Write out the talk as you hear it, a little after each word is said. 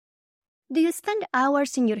Do you spend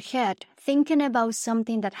hours in your head thinking about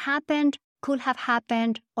something that happened, could have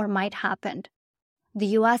happened, or might happen? Do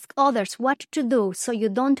you ask others what to do so you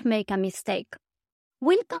don't make a mistake?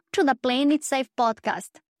 Welcome to the Playing It Safe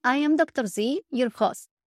podcast. I am Dr. Z, your host.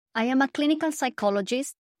 I am a clinical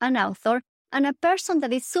psychologist, an author, and a person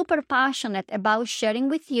that is super passionate about sharing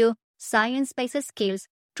with you science-based skills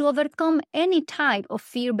to overcome any type of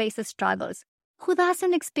fear-based struggles. Who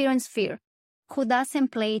doesn't experience fear? Who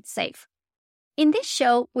doesn't play it safe? In this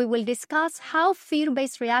show, we will discuss how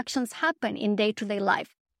fear-based reactions happen in day-to-day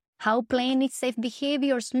life, how playing it safe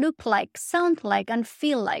behaviors look like, sound like, and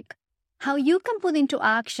feel like, how you can put into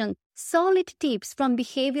action solid tips from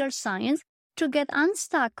behavioral science to get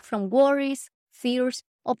unstuck from worries, fears,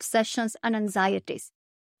 obsessions, and anxieties,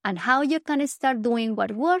 and how you can start doing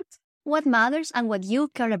what works, what matters, and what you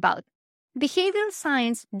care about. Behavioral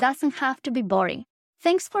science doesn't have to be boring.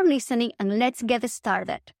 Thanks for listening, and let's get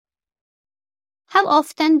started. How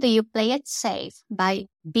often do you play it safe by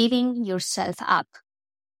beating yourself up?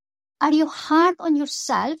 Are you hard on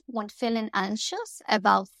yourself when feeling anxious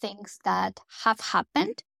about things that have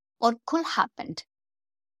happened or could happen?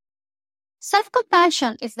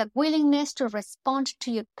 Self-compassion is the willingness to respond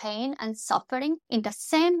to your pain and suffering in the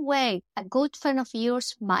same way a good friend of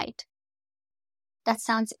yours might. That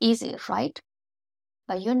sounds easy, right?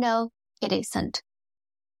 But you know it isn't.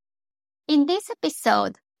 In this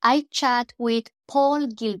episode, I chat with Paul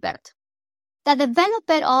Gilbert, the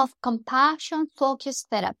developer of compassion-focused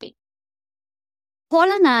therapy.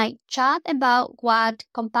 Paul and I chat about what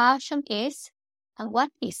compassion is and what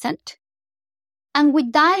isn't, and we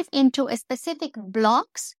dive into specific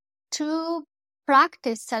blocks to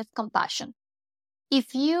practice self-compassion.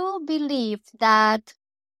 If you believe that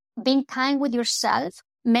being kind with yourself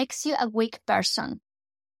makes you a weak person,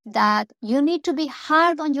 that you need to be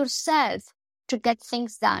hard on yourself to get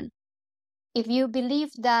things done. If you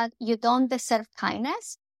believe that you don't deserve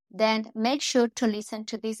kindness, then make sure to listen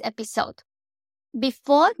to this episode.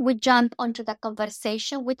 Before we jump onto the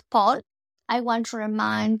conversation with Paul, I want to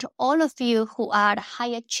remind all of you who are high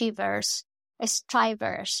achievers,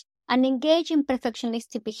 strivers, and engage in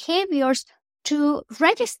perfectionistic behaviors to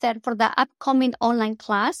register for the upcoming online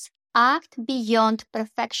class, Act Beyond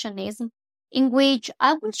Perfectionism, in which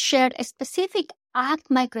I will share specific ACT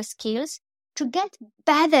micro skills to get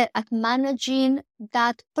better at managing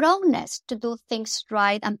that proneness to do things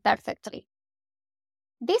right and perfectly.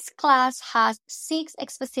 This class has 6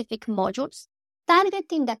 specific modules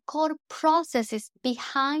targeting the core processes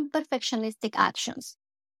behind perfectionistic actions.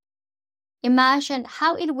 Imagine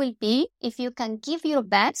how it will be if you can give your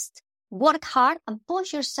best, work hard, and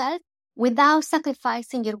push yourself without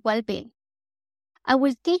sacrificing your well-being. I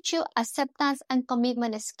will teach you acceptance and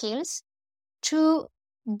commitment skills to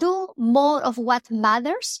do more of what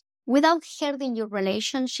matters without hurting your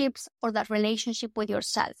relationships or the relationship with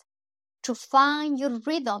yourself, to find your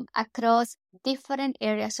rhythm across different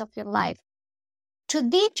areas of your life, to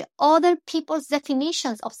ditch other people's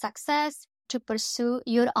definitions of success to pursue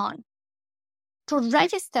your own. To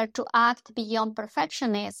register to Act Beyond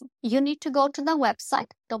Perfectionism, you need to go to the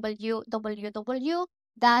website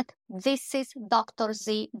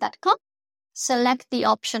www.thisisdrz.com. Select the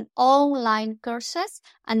option Online Courses,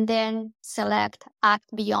 and then select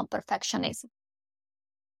Act Beyond Perfectionism.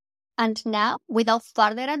 And now, without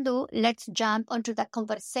further ado, let's jump onto the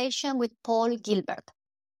conversation with Paul Gilbert.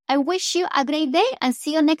 I wish you a great day and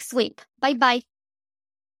see you next week. Bye-bye.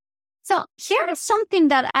 So here is something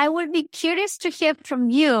that I would be curious to hear from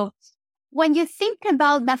you. When you think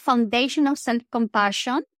about the foundation of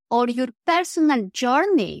self-compassion or your personal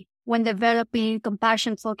journey when developing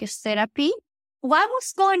compassion-focused therapy, what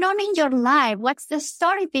was going on in your life? What's the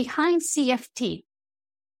story behind CFT?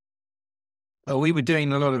 Well, we were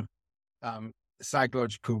doing a lot of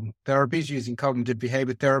psychological therapies using cognitive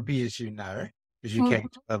behavior therapy, as you know, as you came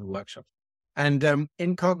to other workshops. And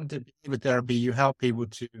in cognitive behavior therapy, you help people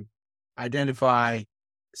to identify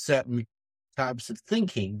certain types of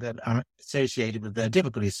thinking that are associated with their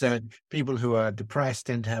difficulties. So people who are depressed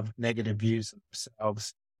tend to have negative views of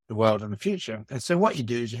themselves, the world, and the future. And so what you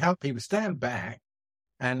do is you help people stand back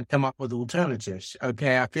and come up with alternatives.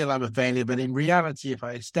 Okay, I feel I'm a failure, but in reality, if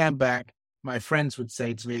I stand back, my friends would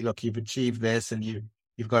say to me, look, you've achieved this and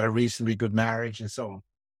you've got a reasonably good marriage and so on.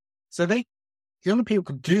 So the only people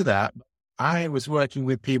could do that. I was working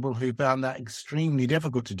with people who found that extremely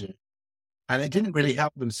difficult to do. And it didn't really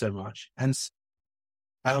help them so much. And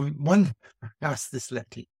one asked this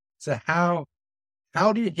lefty, so how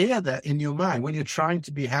do you hear that in your mind when you're trying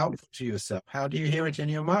to be helpful to yourself? How do you hear it in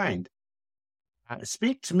your mind?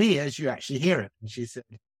 Speak to me as you actually hear it. And she said,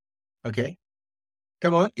 okay,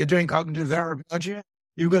 Come on, you're doing cognitive therapy, aren't you?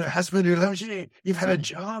 You've got a husband who loves you. You've had a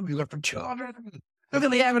job. You've got children. Look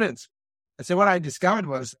at the evidence. And so what I discovered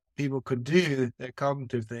was people could do their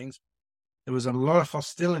cognitive things. There was a lot of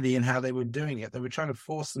hostility in how they were doing it. They were trying to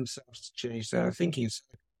force themselves to change their thinking. So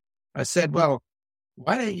I said, well,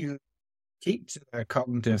 why don't you keep to the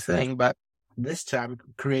cognitive thing, but this time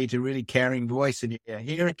create a really caring voice in your ear.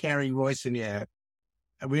 Hear a caring voice in your ear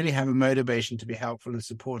and really have a motivation to be helpful and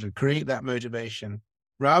supportive. Create that motivation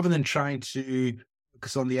rather than trying to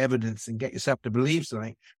focus on the evidence and get yourself to believe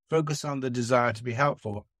something. Focus on the desire to be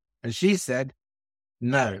helpful. And she said,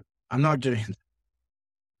 no, I'm not doing that.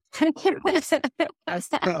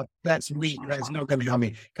 That's weak. That's not going to help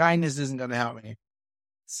me. Kindness isn't going to help me.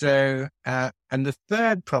 So, and the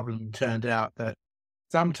third problem turned out that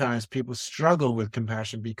sometimes people struggle with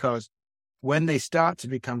compassion because when they start to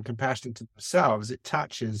become compassionate to themselves, it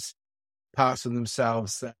touches parts of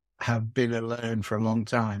themselves that have been alone for a long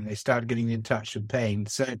time. They start getting in touch with pain.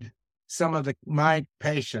 So some of my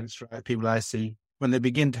patients, right, people I see, when they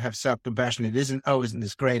begin to have self-compassion, it isn't, oh, isn't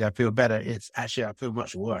this great? I feel better. It's actually, I feel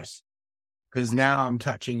much worse because now I'm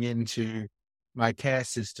touching into my care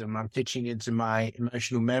system. I'm touching into my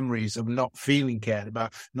emotional memories of not feeling cared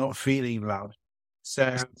about, not feeling loved.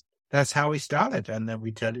 So that's how we started. And then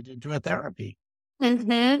we turned it into a therapy.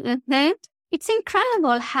 It's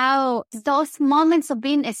incredible how those moments of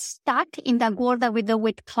being stuck in the work that we do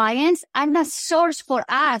with clients are a source for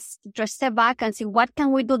us to just step back and see what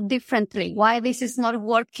can we do differently? Why this is not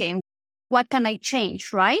working? What can I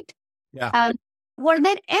change, right? Yeah. Were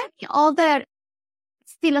there any other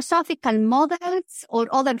philosophical models or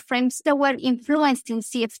other frames that were influenced in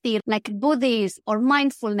CFT, like Buddhism or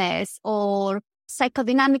mindfulness or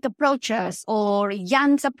psychodynamic approaches or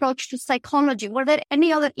Jung's approach to psychology? Were there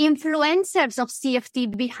any other influencers of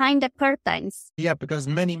CFT behind the curtains? Yeah, because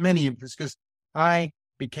many, because I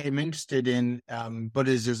became interested in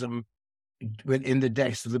Buddhism in the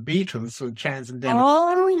days of the Beatles, so Transcendental.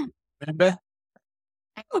 Oh, remember?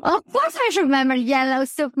 Of course I remember Yellow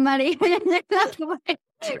Submarine.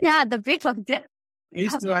 Yeah, the Beatles did. I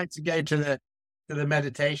used to like to go to the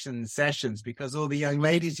meditation sessions because all the young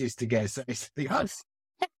ladies used to go. So I used to think,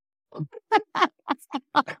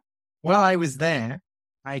 while I was there,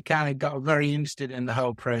 I kind of got very interested in the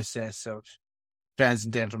whole process of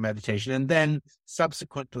transcendental meditation. And then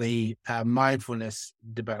subsequently, mindfulness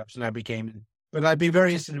developed and but I've been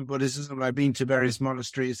very interested in Buddhism. I've been to various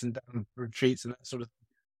monasteries and done retreats and that sort of thing.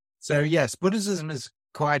 So yes, Buddhism is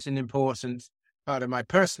quite an important part of my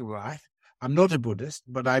personal life. I'm not a Buddhist,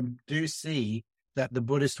 but I do see that the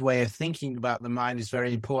Buddhist way of thinking about the mind is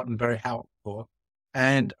very important, very helpful.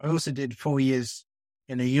 And I also did 4 years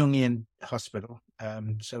in a Jungian hospital.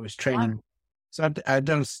 So I was training. Wow. So I've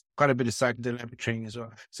done quite a bit of psychodynamic training as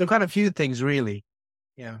well. So quite a few things really.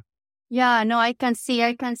 Yeah. Yeah, no, I can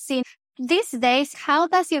see. These days, how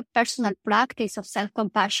does your personal practice of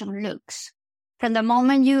self-compassion looks? From the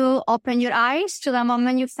moment you open your eyes to the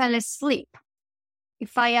moment you fell asleep.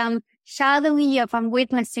 If I am shadowing you, if I'm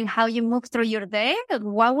witnessing how you move through your day,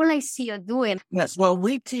 what will I see you doing? Yes, well,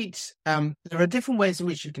 we teach, there are different ways in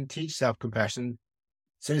which you can teach self-compassion.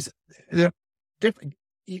 So there are different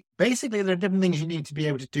things you need to be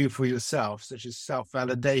able to do for yourself, such as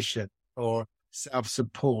self-validation or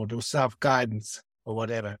self-support or self-guidance or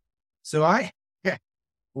whatever. So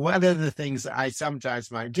one of the things that I sometimes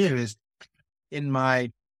might do is in my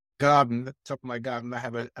garden, at the top of my garden, I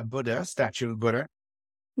have a Buddha, statue of Buddha.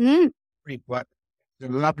 A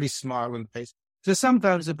lovely smile on the face. So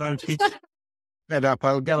sometimes if I'm fed up,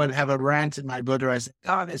 I'll go and have a rant at my Buddha. I say,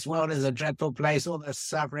 oh, this world is a dreadful place, all this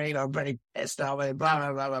suffering, I'm very pissed off, blah,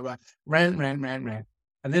 blah, blah, blah, blah. Rant. And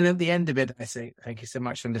then at the end of it, I say, thank you so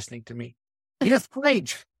much for listening to me. Yes,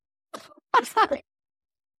 great.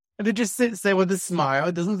 And it just sits there with a smile.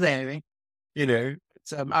 It doesn't say anything,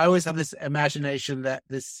 So I always have this imagination that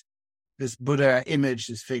this Buddha image,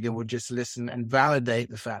 this figure would just listen and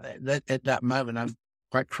validate the fact that at that moment I'm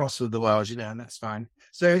quite cross with the world, and that's fine.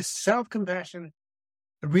 So self-compassion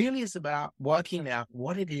really is about working out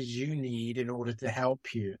what it is you need in order to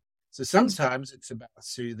help you. So sometimes it's about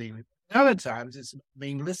soothing. Other times it's about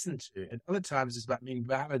being listened to. And other times it's about being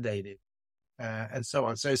validated. And so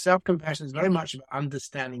on. So self-compassion is very much about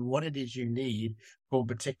understanding what it is you need for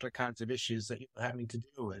particular kinds of issues that you're having to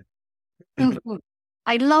deal with. Mm-hmm.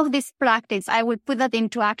 I love this practice. I will put that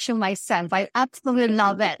into action myself. I absolutely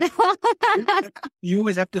love it. You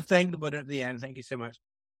always have to thank the Buddha at the end. Thank you so much.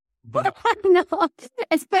 But no,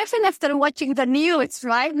 especially after watching the news,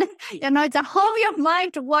 right? It's a hobby of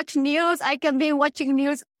mine to watch news. I can be watching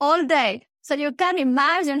news all day. So you can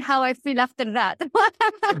imagine how I feel after that.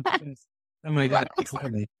 Oh my God.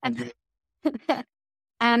 Totally.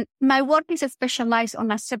 And my work is specialized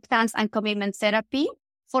on acceptance and commitment therapy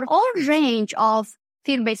for all range of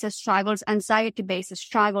fear-based struggles, anxiety-based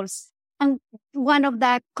struggles. And one of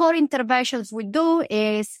the core interventions we do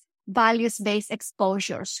is values-based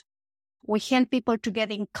exposures. We help people to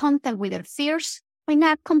get in contact with their fears in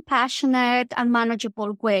a compassionate and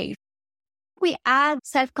manageable way. We add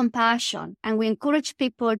self-compassion and we encourage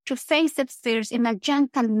people to face their fears in a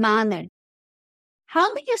gentle manner.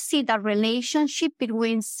 How do you see the relationship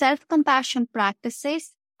between self-compassion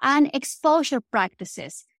practices and exposure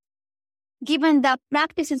practices? Given that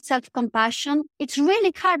practicing self-compassion, it's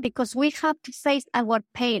really hard because we have to face our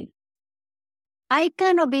pain. I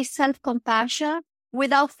cannot be self-compassionate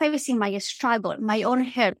without facing my struggle, my own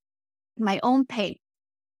hurt, my own pain.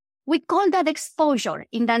 We call that exposure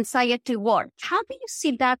in the anxiety world. How do you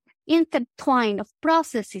see that intertwine of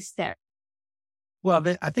processes there? Well,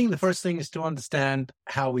 I think the first thing is to understand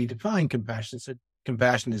how we define compassion. So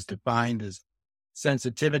compassion is defined as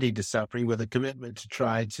sensitivity to suffering with a commitment to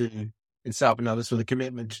try to, in self and others, with a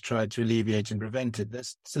commitment to try to alleviate and prevent it.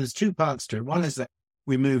 So there's two parts to it. One is that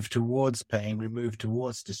we move towards pain, we move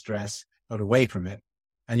towards distress, not away from it.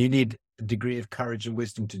 And you need a degree of courage and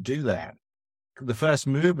wisdom to do that. The first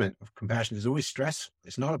movement of compassion is always stressful.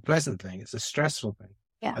 It's not a pleasant thing. It's a stressful thing.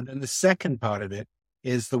 Yeah. And then the second part of it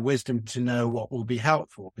is the wisdom to know what will be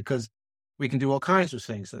helpful, because we can do all kinds of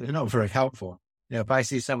things that are not very helpful. You know, if I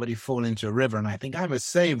see somebody fall into a river and I think I must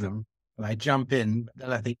save them, and I jump in,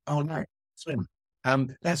 then I think, oh no, swim.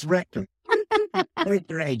 That's reckless. Very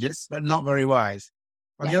courageous, but not very wise.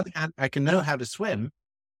 On the other hand, I can know how to swim,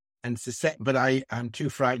 but I'm too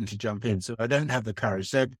frightened to jump in, so I don't have the courage.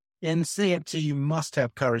 So in CFT, you must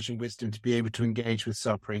have courage and wisdom to be able to engage with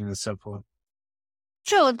suffering and so forth.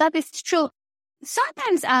 True, that is true.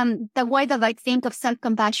 Sometimes the way that I think of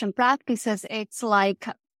self-compassion practices, it's like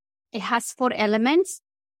it has 4 elements.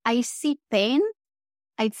 I see pain.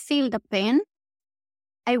 I feel the pain.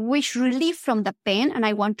 I wish relief from the pain, and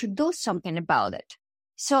I want to do something about it.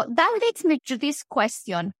 So that leads me to this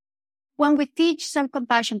question. When we teach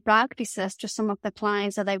self-compassion practices to some of the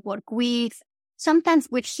clients that I work with, sometimes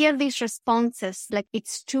we hear these responses like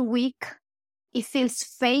it's too weak, it feels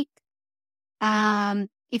fake,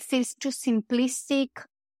 it feels too simplistic,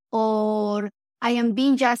 or I am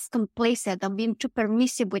being just complacent, I'm being too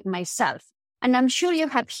permissive with myself. And I'm sure you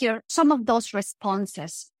have heard some of those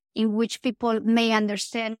responses in which people may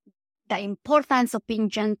understand the importance of being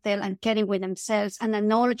gentle and caring with themselves and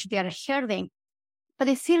acknowledge they are hurting. But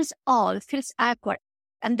it feels odd, it feels awkward.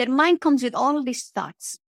 And their mind comes with all these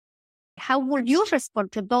thoughts. How would you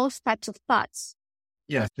respond to those types of thoughts?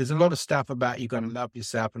 Yeah, there's a lot of stuff about you got to love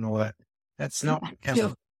yourself and all that. That's not at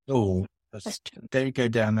all. Don't go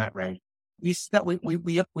down that road. We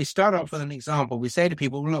start off with an example. We say to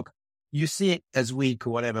people, look, you see it as weak or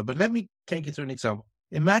whatever, but let me take you through an example.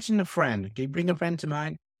 Imagine a friend. Can you bring a friend to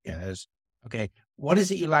mind? Yes. Okay. What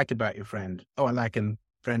is it you like about your friend? Oh, I like a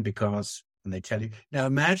friend because, and they tell you. Now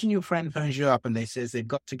imagine your friend phones you up and they says they've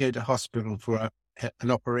got to go to hospital for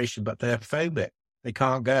an operation, but they're phobic. They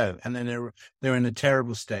can't go. And then they're in a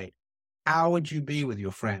terrible state. How would you be with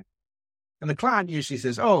your friend? And the client usually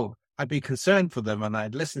says, oh, I'd be concerned for them and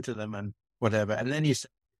I'd listen to them and whatever. And then you say,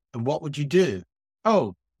 and what would you do?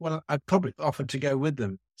 Oh, well, I'd probably offer to go with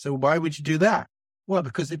them. So why would you do that? Well,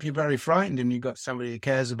 because if you're very frightened and you've got somebody who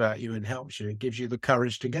cares about you and helps you, it gives you the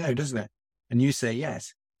courage to go, doesn't it? And you say,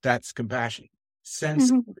 yes, that's compassion.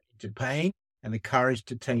 Sensitivity to pain and the courage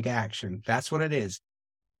to take action. That's what it is.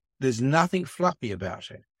 There's nothing fluffy about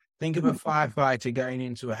it. Think of a firefighter going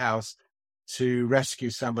into a house to rescue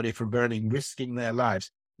somebody from burning, risking their lives.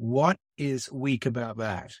 What is weak about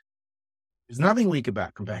that? There's nothing weak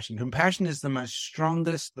about compassion. Compassion is the most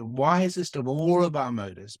strongest, the wisest of all of our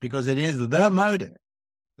motives, because it is the motive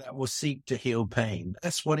that will seek to heal pain.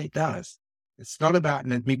 That's what it does. It's not about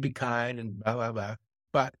let me be kind and blah, blah, blah.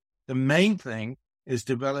 But the main thing is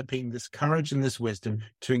developing this courage and this wisdom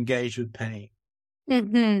to engage with pain.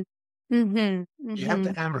 You have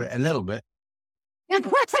to hammer it a little bit.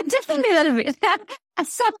 Definitely a little bit. A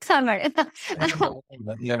soft hammer.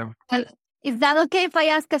 Is that okay if I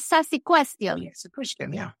ask a sassy question? Yes, a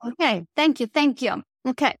question, yeah. Okay, thank you.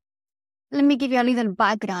 Okay, let me give you a little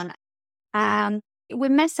background. We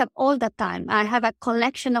mess up all the time. I have a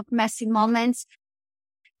collection of messy moments,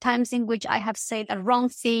 times in which I have said the wrong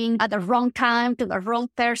thing at the wrong time to the wrong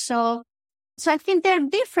person. So I think there are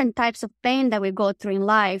different types of pain that we go through in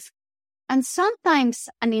life. And sometimes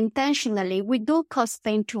unintentionally, we do cause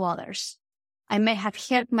pain to others. I may have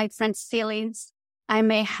hurt my friend's feelings. I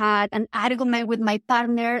may have an argument with my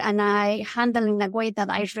partner and I handle in a way that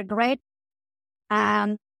I regret.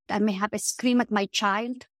 I may have a scream at my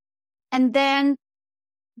child. And then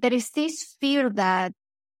there is this fear that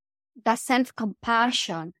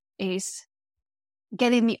self-compassion is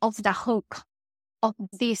getting me off the hook of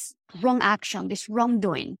this wrong action, this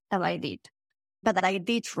wrongdoing that I did, but that I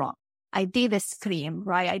did wrong. I did scream,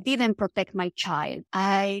 right? I didn't protect my child.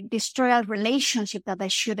 I destroyed a relationship that I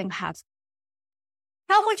shouldn't have.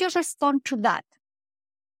 How would you respond to that?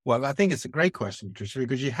 Well, I think it's a great question, Patricia,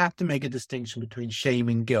 because you have to make a distinction between shame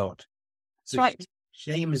and guilt. So right.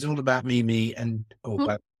 Shame is all about me, and,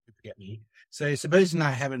 but forget me. So supposing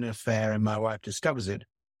I have an affair and my wife discovers it,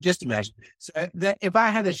 just imagine. So that if I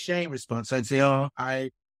had a shame response, I'd say, I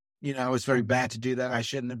was very bad to do that. I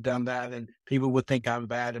shouldn't have done that. And people would think I'm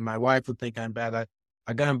bad and my wife would think I'm bad.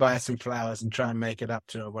 I go and buy some flowers and try and make it up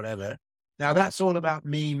to her or whatever. Now that's all about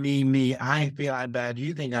me. I feel I'm bad.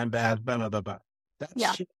 You think I'm bad, blah, blah, blah, blah.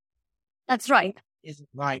 That's right. Isn't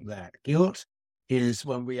like that. Guilt is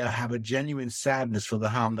when we have a genuine sadness for the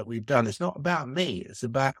harm that we've done. It's not about me. It's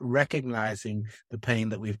about recognizing the pain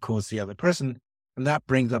that we've caused the other person. And that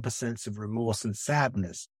brings up a sense of remorse and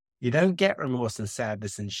sadness. You don't get remorse and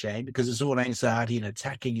sadness and shame because it's all anxiety and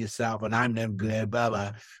attacking yourself and I'm no good, blah,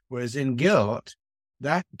 blah. Whereas in guilt,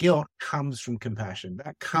 that guilt comes from compassion.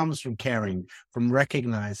 That comes from caring, from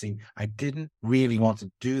recognizing I didn't really want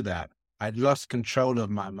to do that. I'd lost control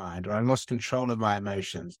of my mind or I lost control of my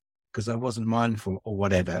emotions because I wasn't mindful or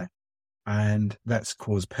whatever. And that's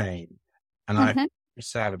caused pain. And I'm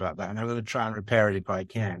sad about that. And I'm going to try and repair it if I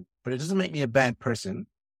can. But it doesn't make me a bad person.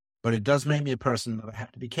 But it does make me a person that I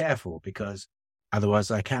have to be careful because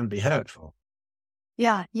otherwise I can be hurtful.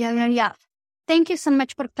 Yeah. Thank you so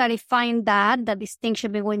much for clarifying the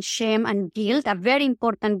distinction between shame and guilt, a very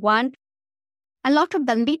important one. A lot of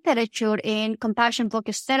the literature in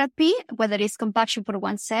compassion-focused therapy, whether it's compassion for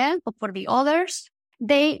oneself or for the others,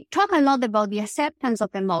 they talk a lot about the acceptance of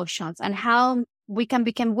emotions and how we can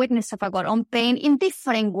become witness of our own pain in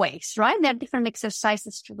different ways, right? There are different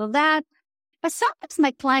exercises to do that. But sometimes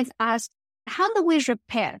my clients ask, how do we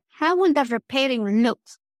repair? How will the repairing look?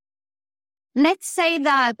 Let's say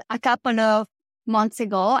that a couple of months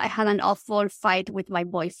ago, I had an awful fight with my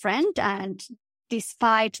boyfriend. And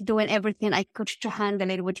despite doing everything I could to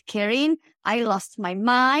handle it with caring, I lost my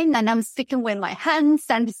mind and I'm speaking with my hands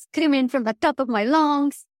and screaming from the top of my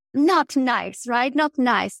lungs. Not nice, right? Not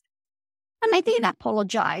nice. And I did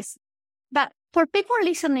apologize. But for people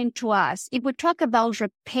listening to us, if we talk about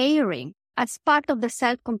repairing, as part of the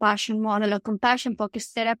self-compassion model or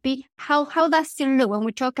compassion-focused therapy, how does it look when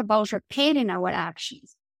we talk about repairing our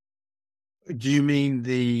actions? Do you mean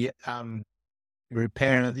the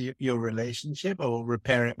repair your relationship or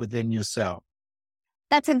repair it within yourself?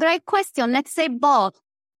 That's a great question. Let's say both.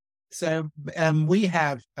 So we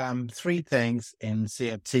have three things in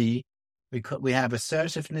CFT. We have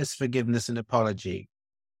assertiveness, forgiveness, and apology.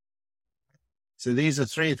 So these are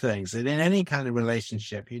three things. And in any kind of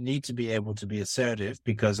relationship, you need to be able to be assertive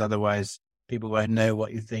because otherwise people won't know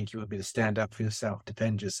what you think. You will be to stand up for yourself,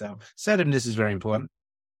 defend yourself. Assertiveness is very important.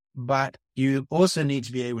 But you also need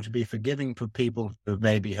to be able to be forgiving for people who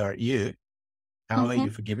maybe hurt you. How are you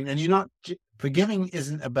forgiving? And forgiving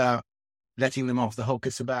isn't about letting them off the hook.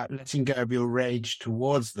 It's about letting go of your rage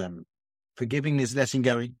towards them. Forgiving is letting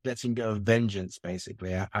go of vengeance,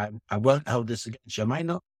 basically. I won't hold this against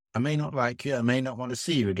you. I may not like you. I may not want to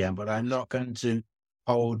see you again, but I'm not going to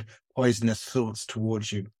hold poisonous thoughts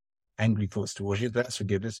towards you, angry thoughts towards you. That's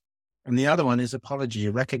forgiveness. And the other one is apology,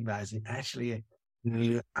 recognizing, actually,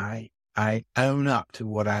 I own up to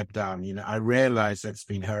what I've done. I realize that's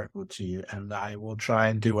been hurtful to you and I will try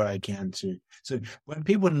and do what I can to. So when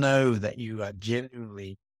people know that you are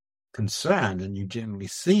genuinely concerned and you genuinely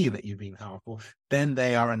see that you've been harmful, then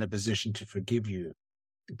they are in a position to forgive you.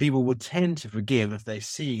 People would tend to forgive if they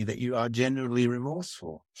see that you are genuinely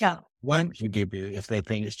remorseful. Yeah. Won't forgive you if they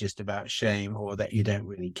think it's just about shame or that you don't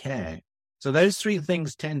really care. So those three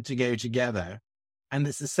things tend to go together. And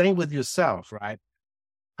it's the same with yourself, right?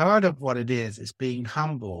 Part of what it is being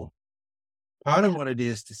humble. Part of what it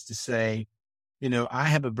is to say, I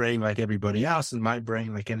have a brain like everybody else and my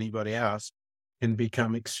brain, like anybody else, can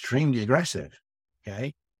become extremely aggressive.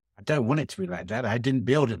 Okay. I don't want it to be like that. I didn't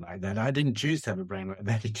build it like that. I didn't choose to have a brain like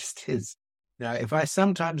that. It just is. Now, if I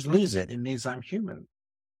sometimes lose it, it means I'm human.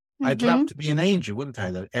 I'd love to be an angel, wouldn't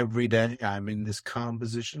I? That every day I'm in this calm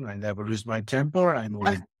position. I never lose my temper. I'm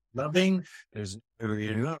always loving.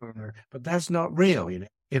 But that's not real.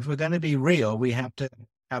 If we're going to be real, we have to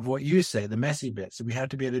have what you say, the messy bits. We have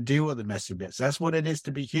to be able to deal with the messy bits. That's what it is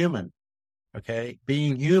to be human. Okay.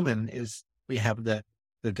 Being human is we have the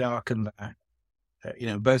dark and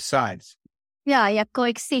the both sides. Yeah,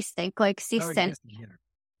 coexisting. Yeah.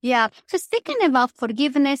 Yeah. So speaking about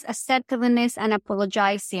forgiveness, assertiveness, and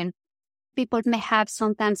apologizing, people may have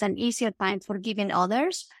sometimes an easier time forgiving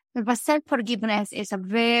others, but self-forgiveness is a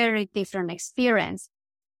very different experience.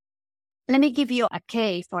 Let me give you a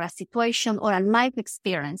case or a situation or a life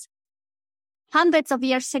experience. Hundreds of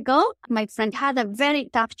years ago, my friend had a very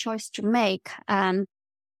tough choice to make.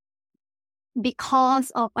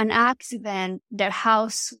 Because of an accident, their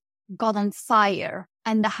house got on fire,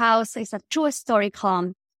 and the house is a two-story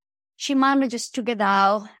home. She manages to get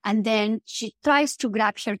out, and then she tries to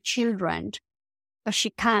grab her children, but she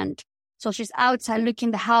can't. So she's outside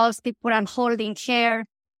looking the house, people are holding her,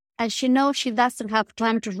 and she knows she doesn't have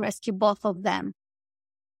time to rescue both of them.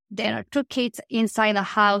 There are two kids inside the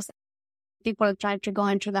house. People are trying to go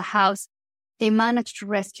into the house. They managed to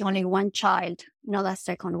rescue only one child, not a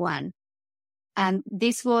second one. And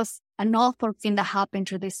this was an awful thing that happened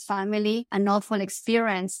to this family, an awful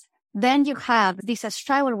experience. Then you have this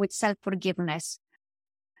struggle with self-forgiveness.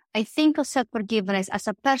 I think of self-forgiveness as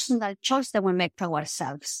a personal choice that we make to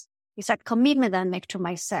ourselves. It's a commitment that I make to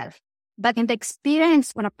myself. But in the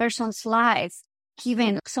experience of a person's life,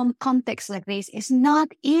 given some context like this, is not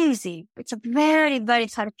easy. It's a very, very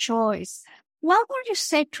hard choice. What would you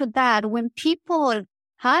say to that when people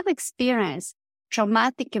have experienced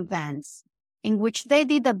traumatic events in which they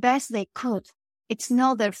did the best they could? It's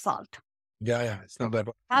not their fault. Yeah, it's not their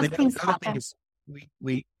fault. Bad things happen.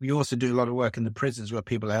 We also do a lot of work in the prisons where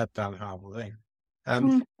people have done horrible things.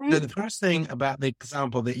 Mm-hmm. The first thing about the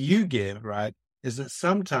example that you give, right, is that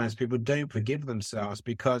sometimes people don't forgive themselves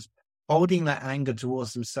because holding that anger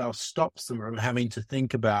towards themselves stops them from having to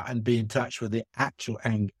think about and be in touch with the actual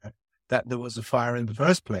anger that there was a fire in the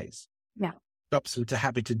first place. Yeah. Stops them to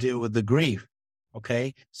having to deal with the grief.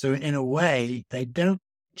 Okay. So in a way, they don't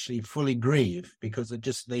actually fully grieve because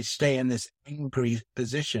they stay in this angry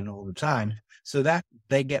position all the time. So that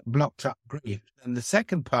they get blocked up grief. And the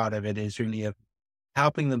second part of it is really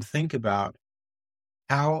helping them think about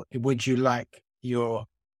how would you like to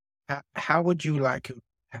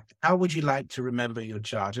remember your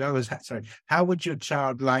child? In other words, how would your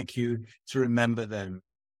child like you to remember them?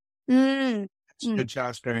 Your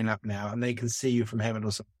child's growing up now and they can see you from heaven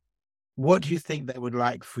or something. What do you think they would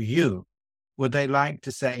like for you? Would they like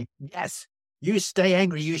to say, yes, you stay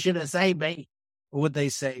angry, you shouldn't say me? Or would they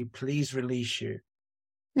say, please release you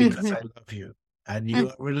because I love you and you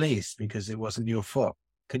are released because it wasn't your fault?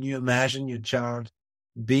 Can you imagine your child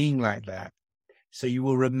being like that? So you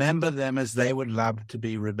will remember them as they would love to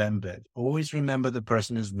be remembered. Always remember the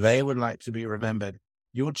person as they would like to be remembered.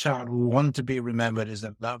 Your child will want to be remembered as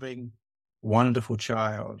a loving, wonderful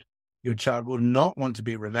child. Your child will not want to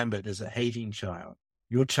be remembered as a hating child.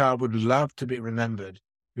 Your child would love to be remembered.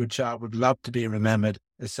 Your child would love to be remembered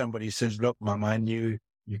as somebody who says, look, Mom, I knew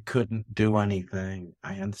you couldn't do anything.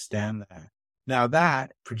 I understand that. Now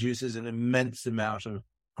that produces an immense amount of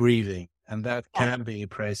grieving, and that can be a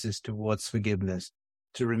process towards forgiveness,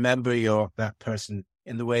 to remember that person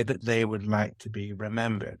in the way that they would like to be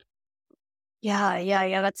remembered.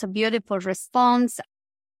 Yeah. That's a beautiful response.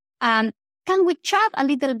 Can we chat a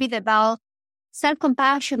little bit about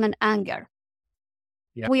self-compassion and anger?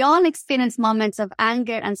 Yeah. We all experience moments of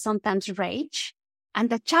anger and sometimes rage. And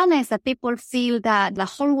the challenge that people feel that the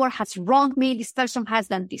whole world has wronged me. This person has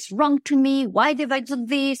done this wrong to me. Why did I do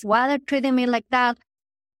this? Why are they treating me like that?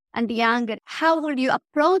 And the anger, how will you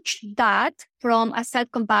approach that from a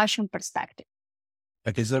self-compassion perspective?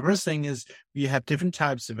 Okay, so the first thing is you have different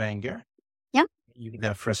types of anger. Yeah. You can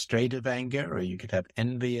have frustrated anger, or you could have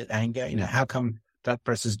envy anger. How come that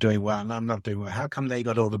person's doing well and I'm not doing well? How come they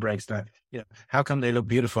got all the breaks done? How come they look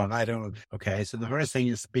beautiful and I don't? Okay, so the first thing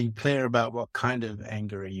is being clear about what kind of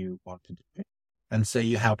anger you want to do. And so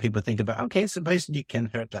you help people think about, okay, suppose you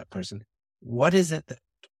can hurt that person. What is it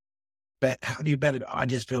how do you better? I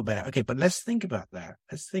just feel better. Okay, but let's think about that.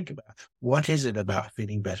 Let's think about what is it about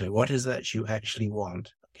feeling better? What is that you actually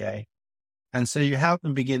want? Okay. And so you help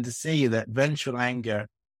them begin to see that vengeful anger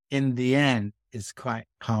in the end is quite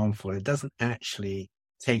harmful. It doesn't actually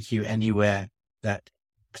take you anywhere that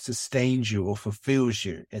sustains you or fulfills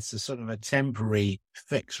you. It's a sort of a temporary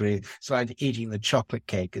fix, really. It's like eating the chocolate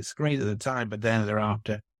cake. It's great at the time, but then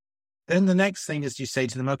thereafter. Then the next thing is you say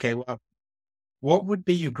to them, okay, well, what would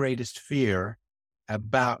be your greatest fear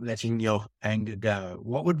about letting your anger go?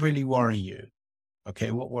 What would really worry you? Okay,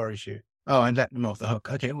 what worries you? Oh, and let them off the hook.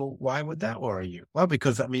 Okay, well, why would that worry you? Well,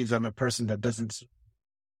 because that means I'm a person that doesn't.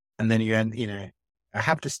 And then I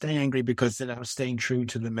have to stay angry because then I'm staying true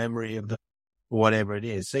to the memory of whatever it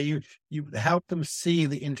is. So you help them see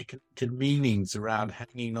the interconnected meanings around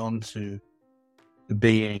hanging on to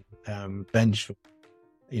being vengeful.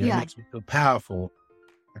 It Yeah. makes me feel powerful.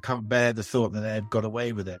 I can't bear the thought that they've got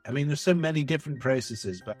away with it. I mean, there's so many different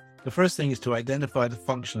processes, but the first thing is to identify the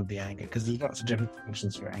function of the anger, because there's lots of different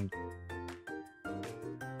functions for anger.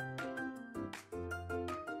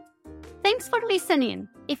 Thanks for listening.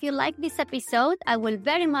 If you like this episode, I will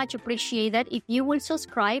very much appreciate it if you will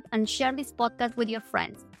subscribe and share this podcast with your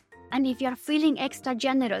friends. And if you're feeling extra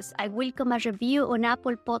generous, I welcome a review on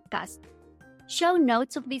Apple Podcasts. Show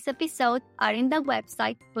notes of this episode are in the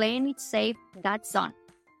website playingitsafe.zone.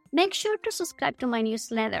 Make sure to subscribe to my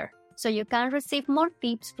newsletter so you can receive more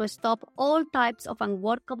tips to stop all types of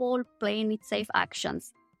unworkable playing it safe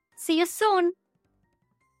actions. See you soon!